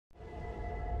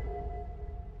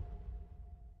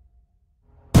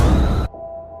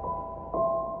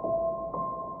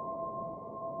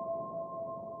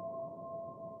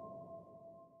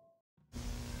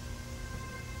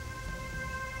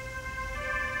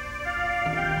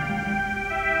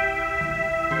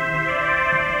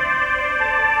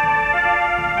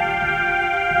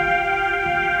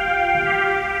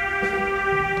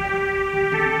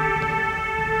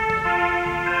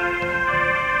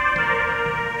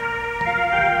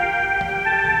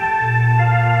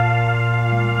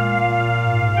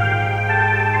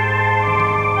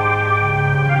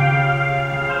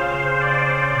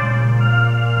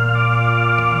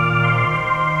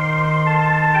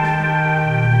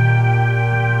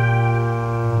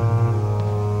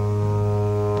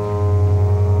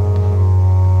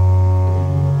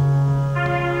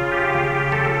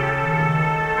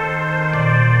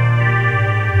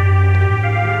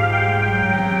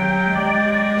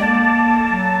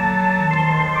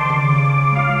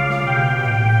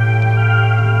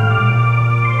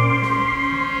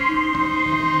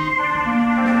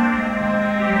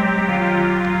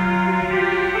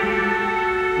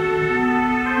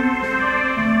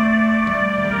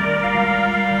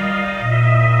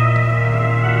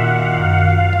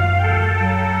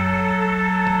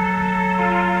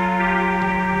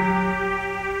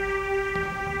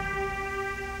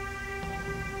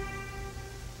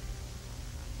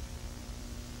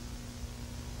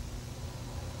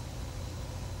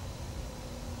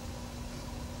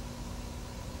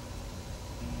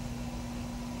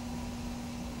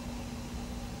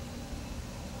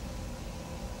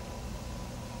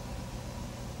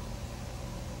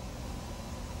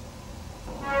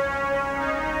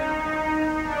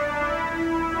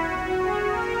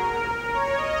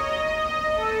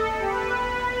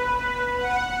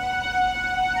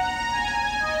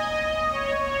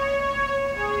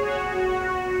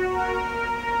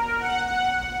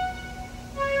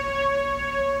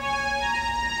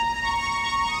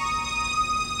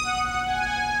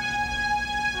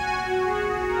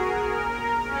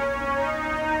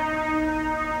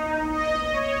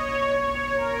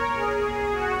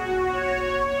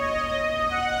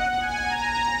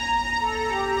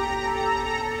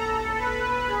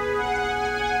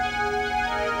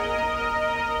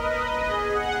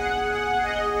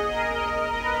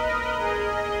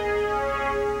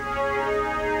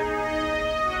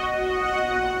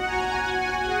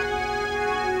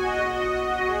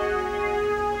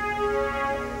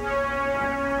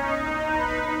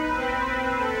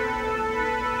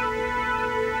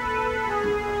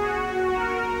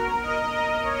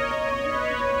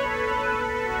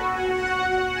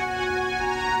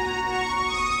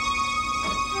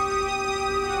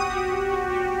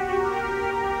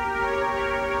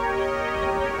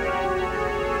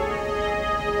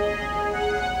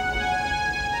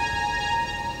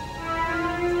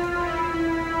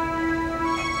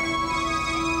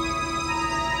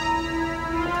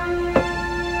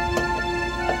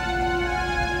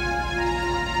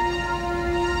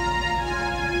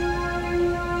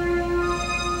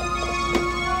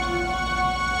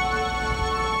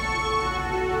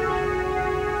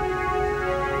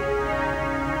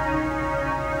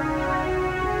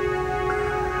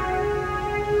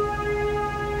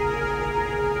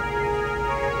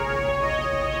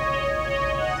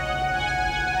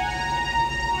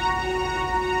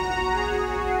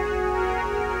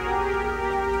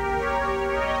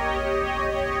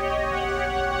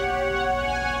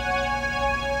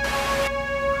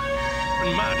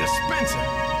open my dispenser.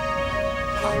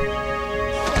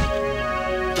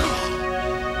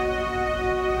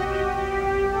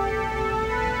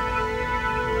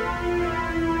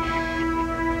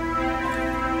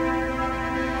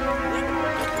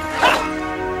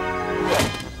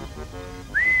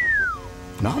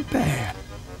 Not bad.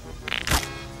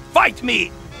 Fight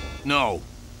me! No.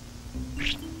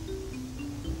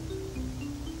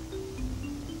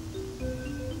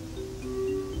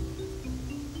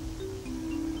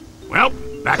 Well,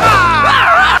 back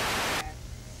up.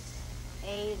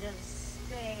 Eight of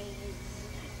spades.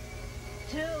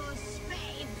 Two of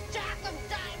spades. Jack of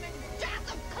diamonds. Jack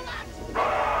of clubs. Why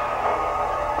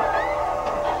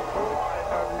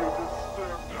have you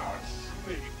disturbed our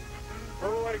sleep?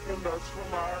 Awakened us from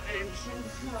our ancient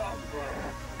slumber.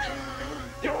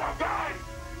 You will die!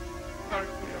 I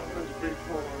feel this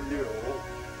before you.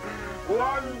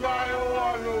 One by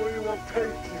one we will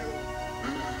take you.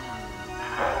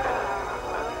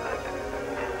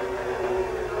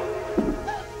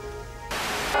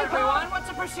 Everyone, what's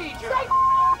the procedure? Stay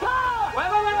calm! Wait.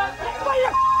 Everybody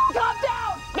calm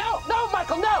down! No,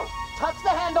 Michael, no! Touch the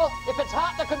handle. If it's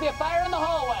hot, there could be a fire in the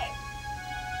hallway.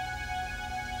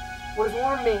 What does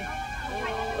warm mean?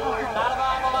 Not a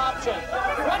viable option.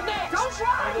 What next? Don't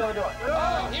try! Door.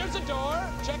 Oh, here's a door.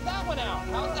 Check that one out.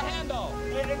 How's the handle?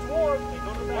 It's warm.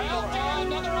 Well done.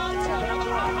 Another option.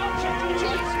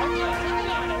 Jeez, okay, hang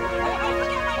on.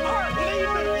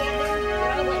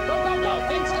 Go.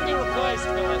 Things can be replaced,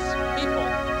 Phyllis. People.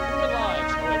 Human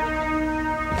lives.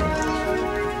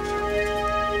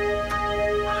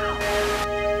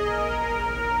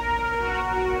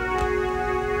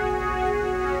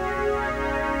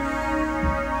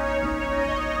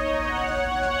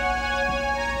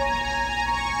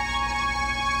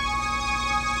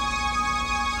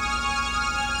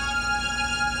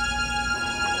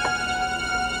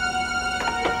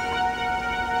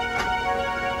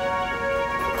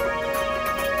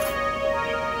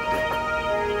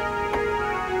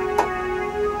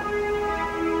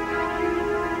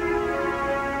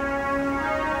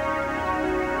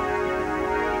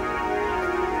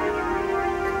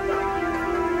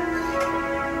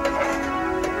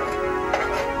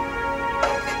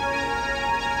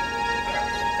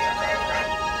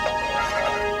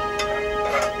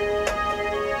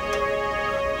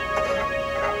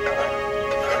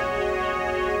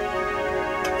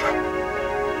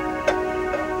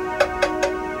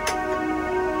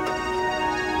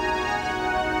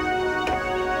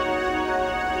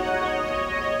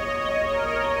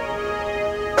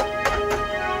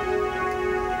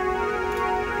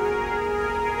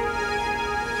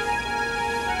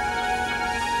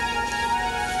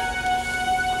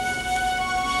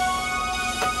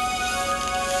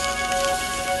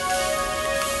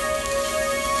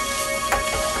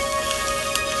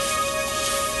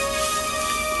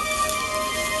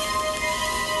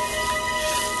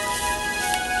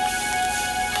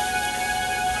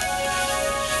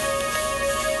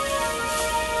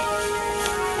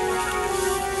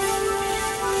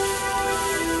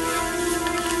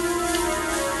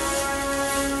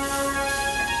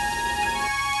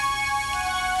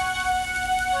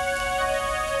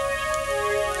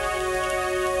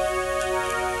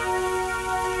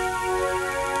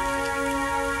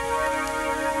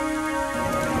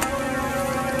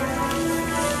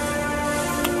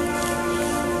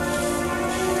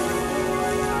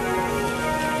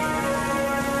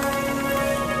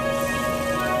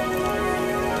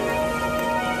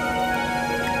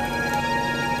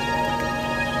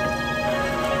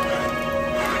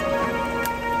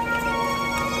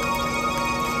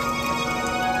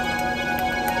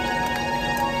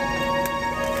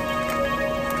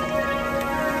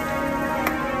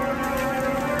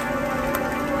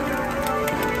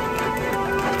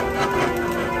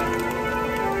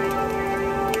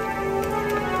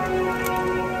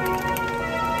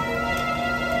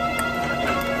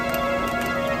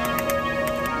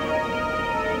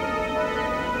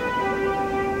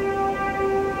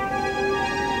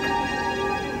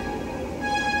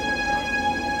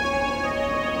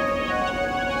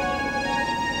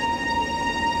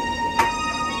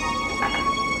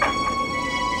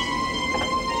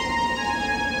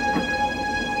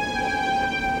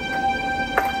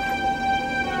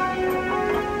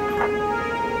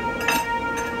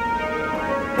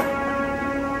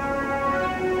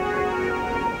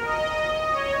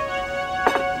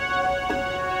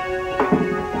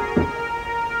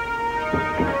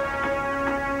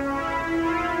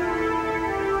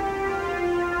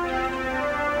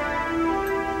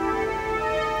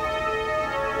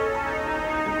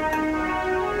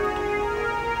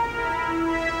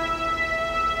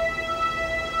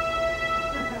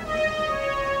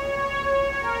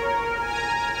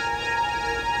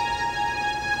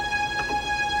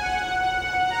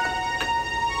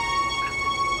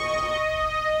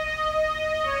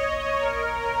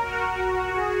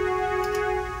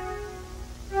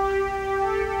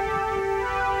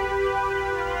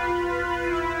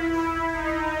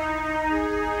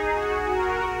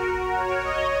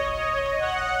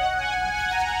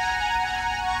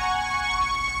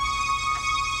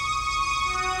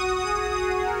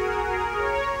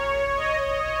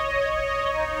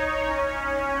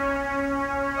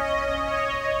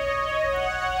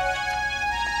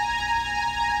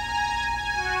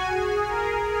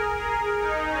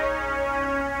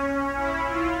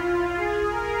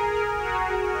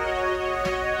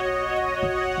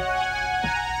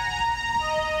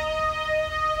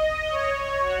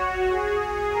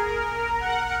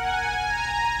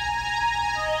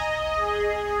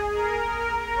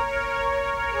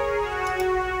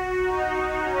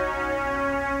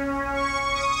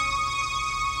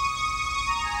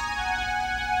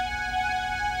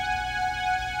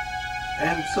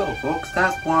 And so, folks,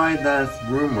 that's why that's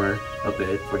rumor a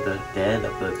bit for the death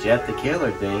of the Jeff the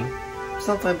Killer thing.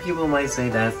 Sometimes people might say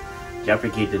that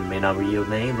Jeffrey Keaton may not be real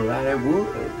name, but rather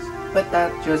Woods. But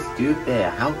that's just stupid.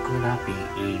 How could that be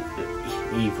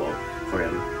evil for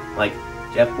him? Like,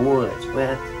 Jeff Woods,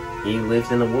 what? He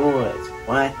lives in the woods,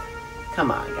 what?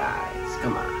 Come on, guys,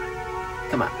 come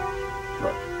on. Come on.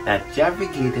 Look, that Jeffrey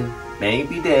Keaton may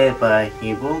be dead, but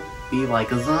he will be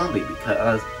like a zombie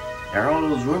because there are all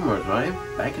those rumors, right?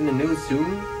 Back in the news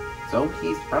soon. So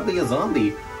he's probably a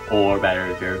zombie. Or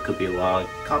better, there could be a lot of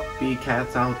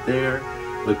copycats out there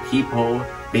with people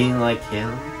being like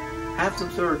him. Have some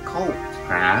sort of cult,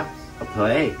 perhaps a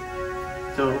plague.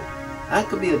 So that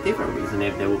could be a different reason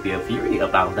if there would be a theory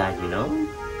about that, you know?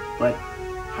 But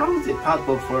how is it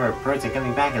possible for a person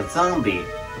coming back a zombie?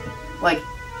 Like,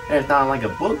 there's not like a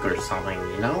book or something,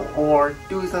 you know? Or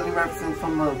do something referenced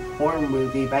from a horror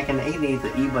movie back in the 80s,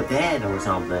 The Evil Dead or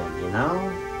something, you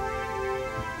know?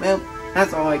 Well,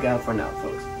 that's all I got for now,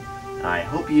 folks. I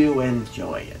hope you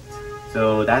enjoy it.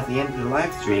 So that's the end of the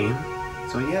live stream.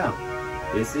 So yeah,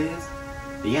 this is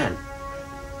the end.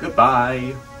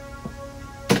 Goodbye.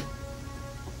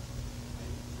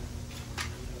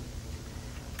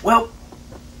 Well,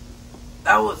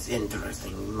 that was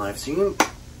interesting live stream.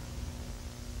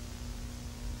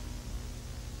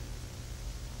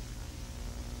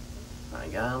 I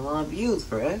got a lot of views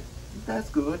for it. That's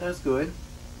good, that's good.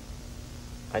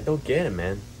 I don't get it,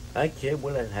 man. That kid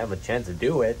wouldn't have a chance to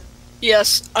do it.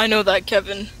 Yes, I know that,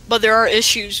 Kevin. But there are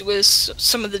issues with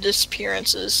some of the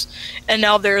disappearances. And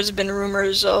now there's been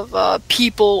rumors of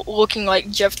people looking like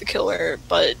Jeff the Killer,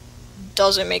 but it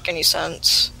doesn't make any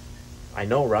sense. I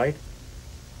know, right?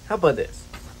 How about this?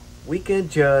 We can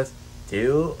just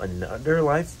do another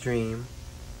live stream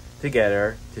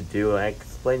together to do an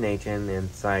explanation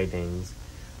and sightings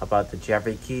about the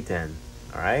Jeffrey Keaton.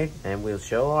 Alright? And we'll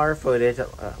show our footage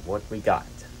of what we got.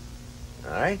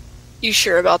 Alright? You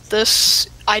sure about this?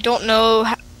 I don't know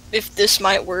if this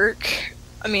might work.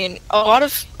 I mean, a lot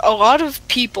of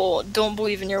people don't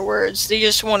believe in your words. They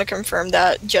just want to confirm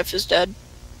that Jeff is dead.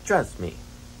 Trust me.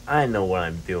 I know what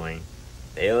I'm doing.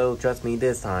 They'll trust me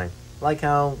this time. Like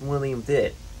how William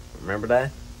did. Remember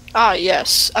that? Ah,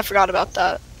 yes. I forgot about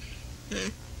that.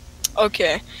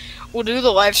 Okay. We'll do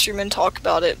the live stream and talk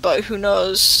about it, but who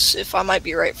knows if I might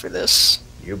be right for this.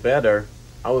 You better.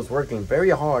 I was working very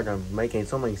hard on making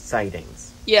so many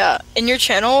sightings. Yeah, in your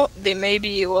channel, they may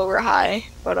be low or high,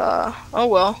 but oh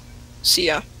well. See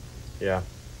ya. Yeah.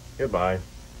 Goodbye.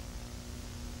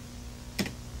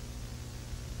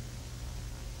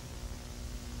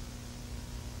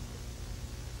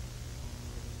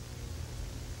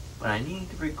 But I need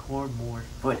to record more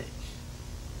footage.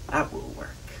 That will work.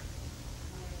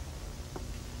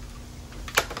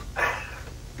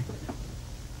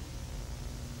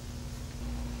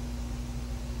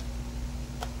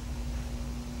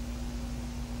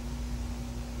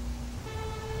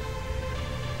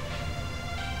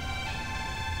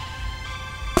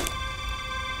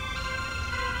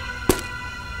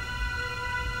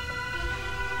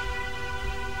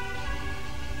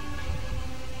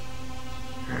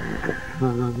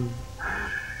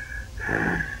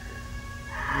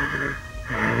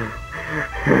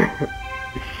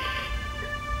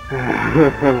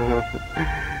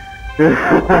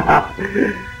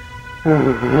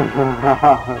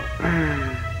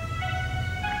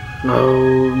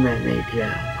 Oh, many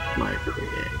deaths, my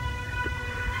creator.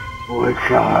 Which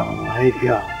I like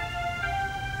up.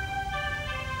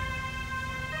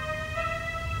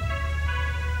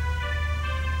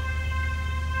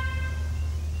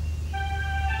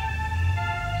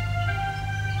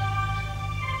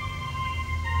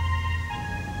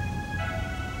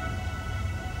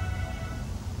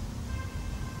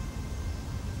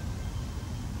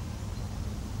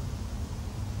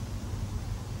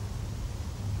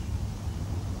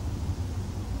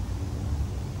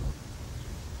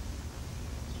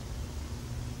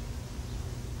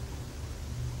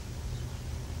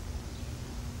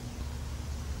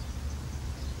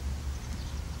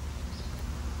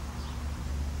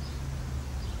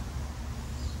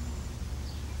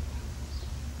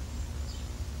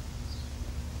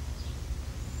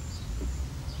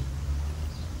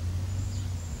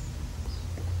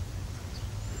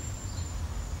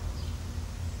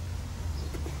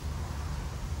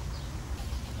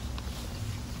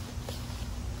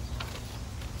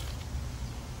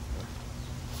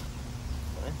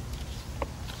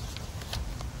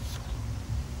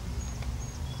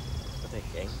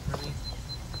 Gang for me?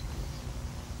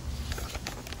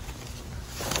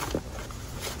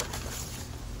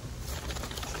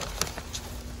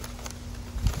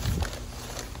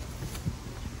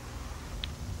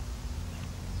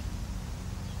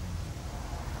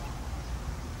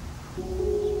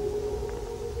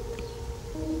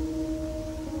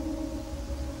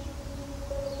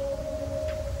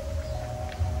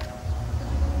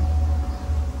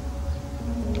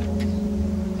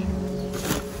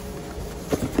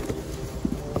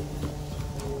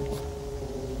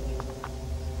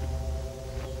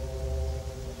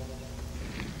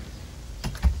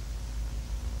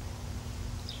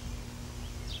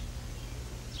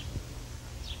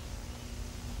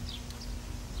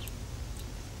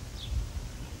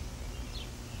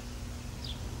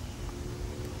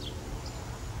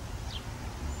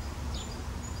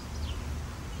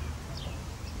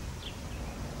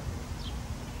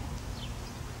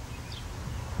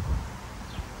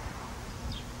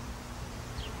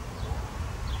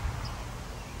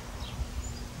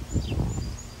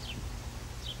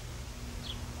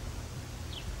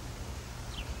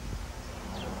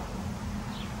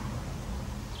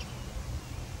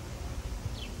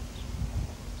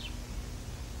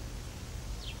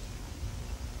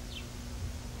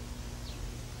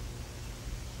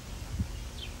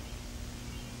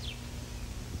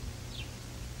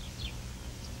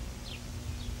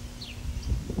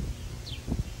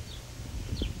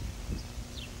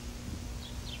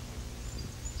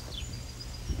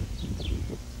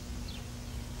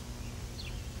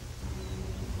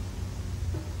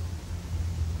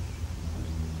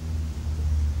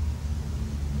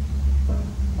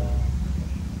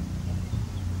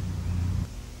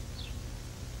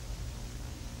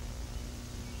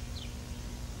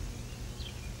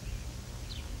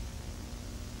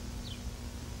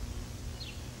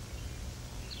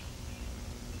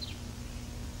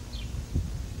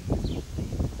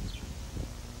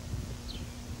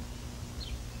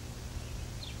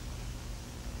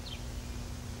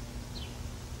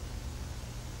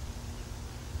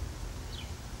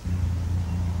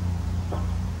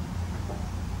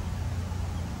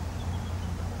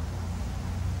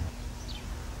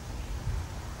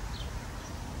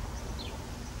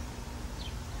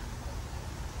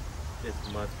 This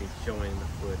must be showing the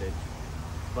footage.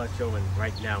 But showing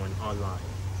right now and online.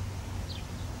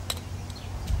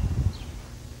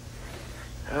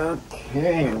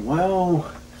 Okay,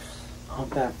 well, hope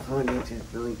that footage is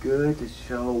really good to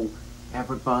show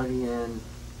everybody, and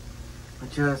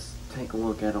just take a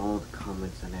look at all the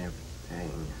comments and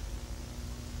everything.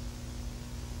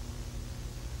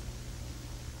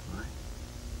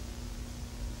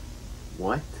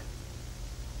 What?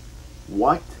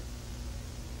 What?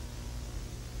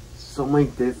 So many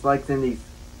dislikes in these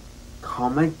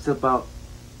comments about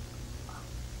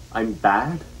I'm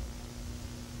bad?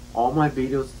 All my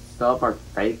videos and stuff are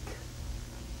fake?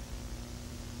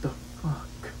 The fuck?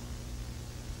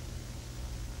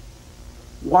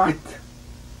 What?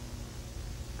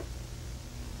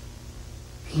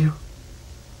 You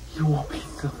all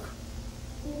piece of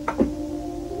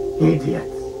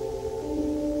idiots.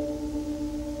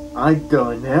 I've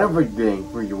done everything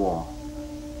for you all.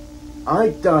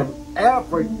 I've done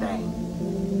everything.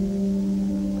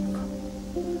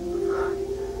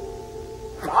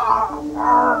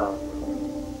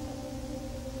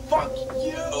 Fuck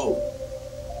you!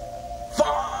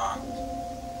 Fuck!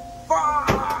 Fuck!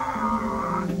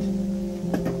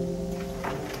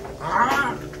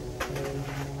 Ah!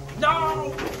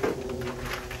 No!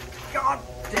 God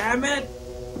damn it!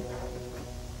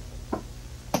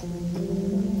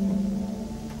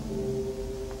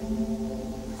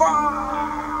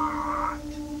 Fuck!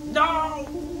 No!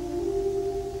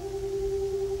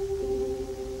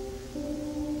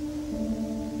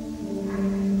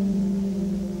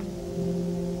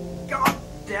 God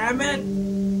damn it!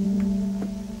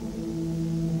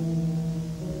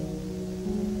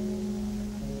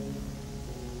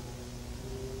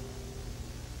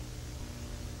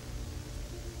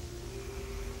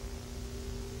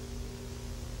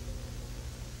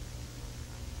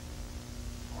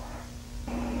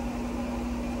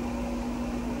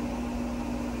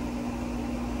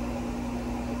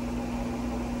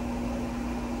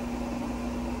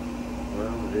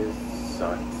 This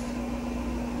sucks.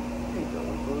 I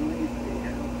don't believe me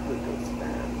how good those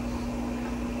fans.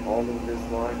 All of this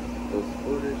life, those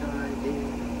footage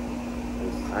ideas,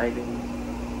 those sightings.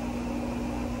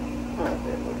 Oh,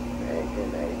 they look fake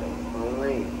and they don't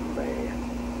believe me.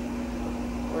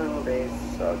 Well, they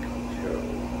suck too.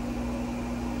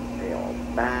 They all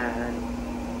bad.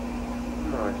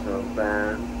 Not so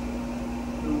bad.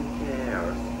 Who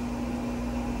cares?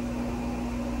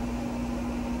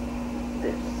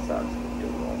 This sucks for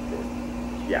doing all this.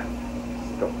 Yeah,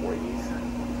 stories.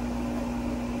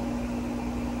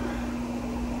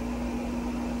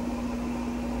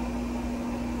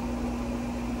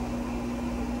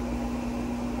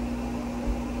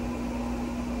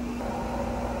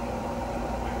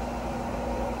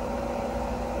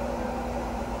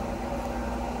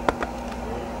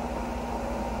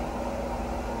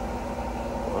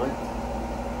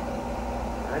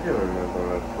 I don't remember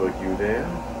I put you there.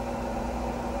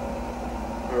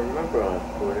 I remember I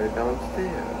put it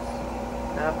downstairs.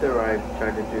 After I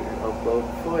tried to upload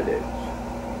footage.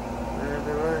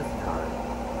 The last time.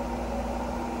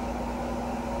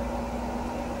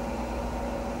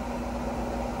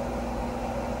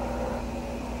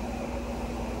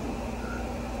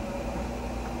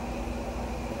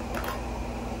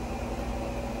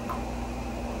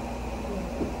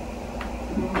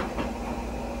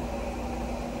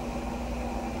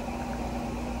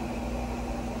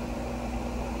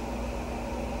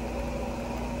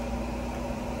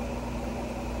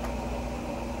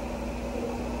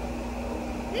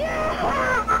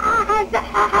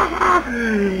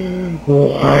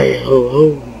 Why,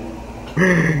 hello,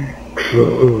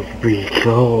 truth be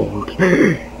told,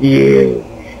 you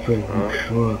think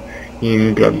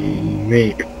trying to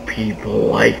make people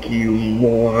like you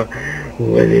more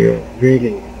with your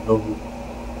video,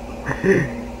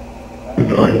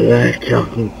 but that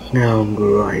doesn't sound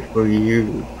right for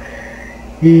you.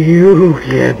 You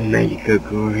can make a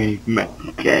great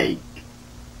mistake.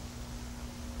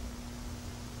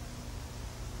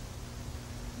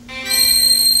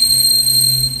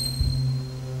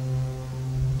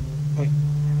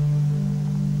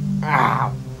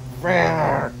 Ah,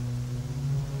 Fred!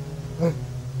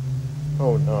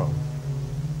 Oh no.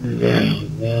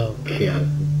 Now, Keaton,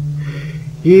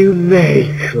 you may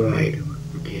try to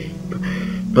escape,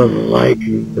 but like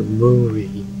the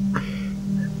movie,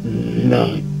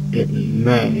 not didn't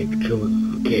manage to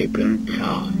escape in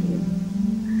time.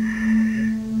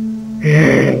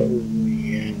 And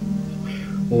the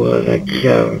end was a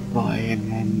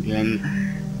terrifying ending,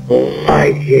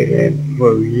 like it is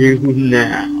for you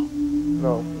now.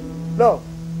 No. No!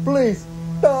 Please!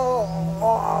 No!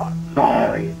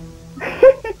 Sorry.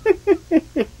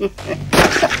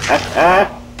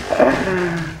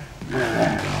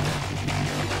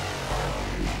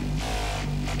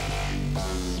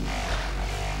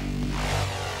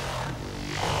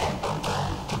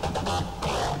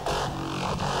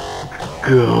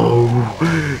 Go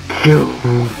to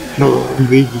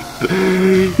sleep.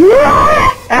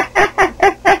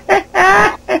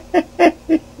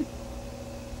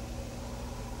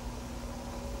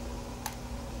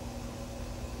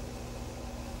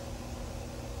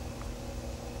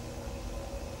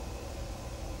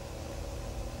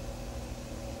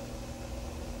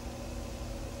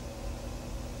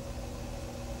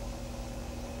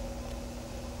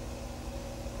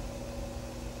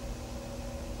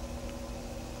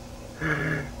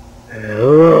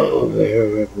 Hello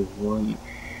there, everyone.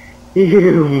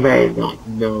 You may not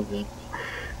know this.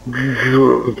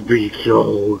 Truth be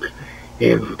told,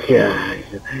 in time,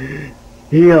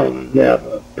 you'll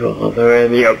never bother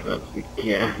any of us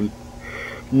again.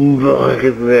 But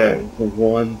there's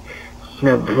one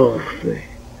simple thing.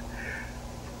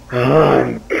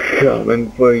 I'm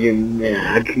coming for you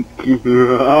now.